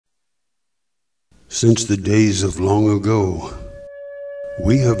Since the days of long ago,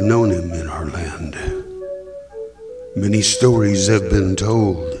 we have known him in our land. Many stories have been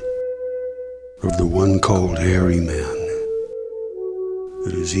told of the one called Hairy Man.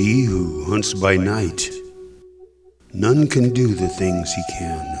 It is he who hunts by night. None can do the things he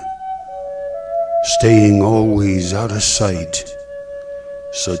can, staying always out of sight.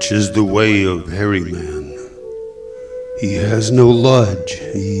 Such is the way of Hairy Man. He has no lodge,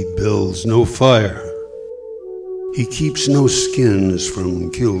 he builds no fire. He keeps no skins from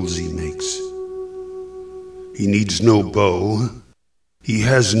kills he makes. He needs no bow, he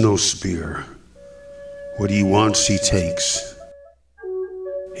has no spear. What he wants he takes.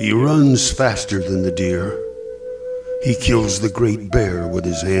 He runs faster than the deer. He kills the great bear with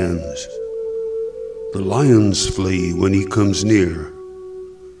his hands. The lions flee when he comes near.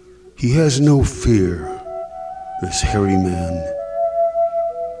 He has no fear, this hairy man.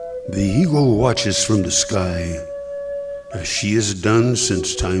 The eagle watches from the sky, as she has done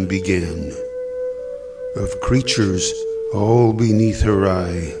since time began. Of creatures all beneath her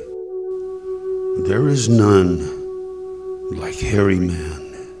eye, there is none like Hairy Man.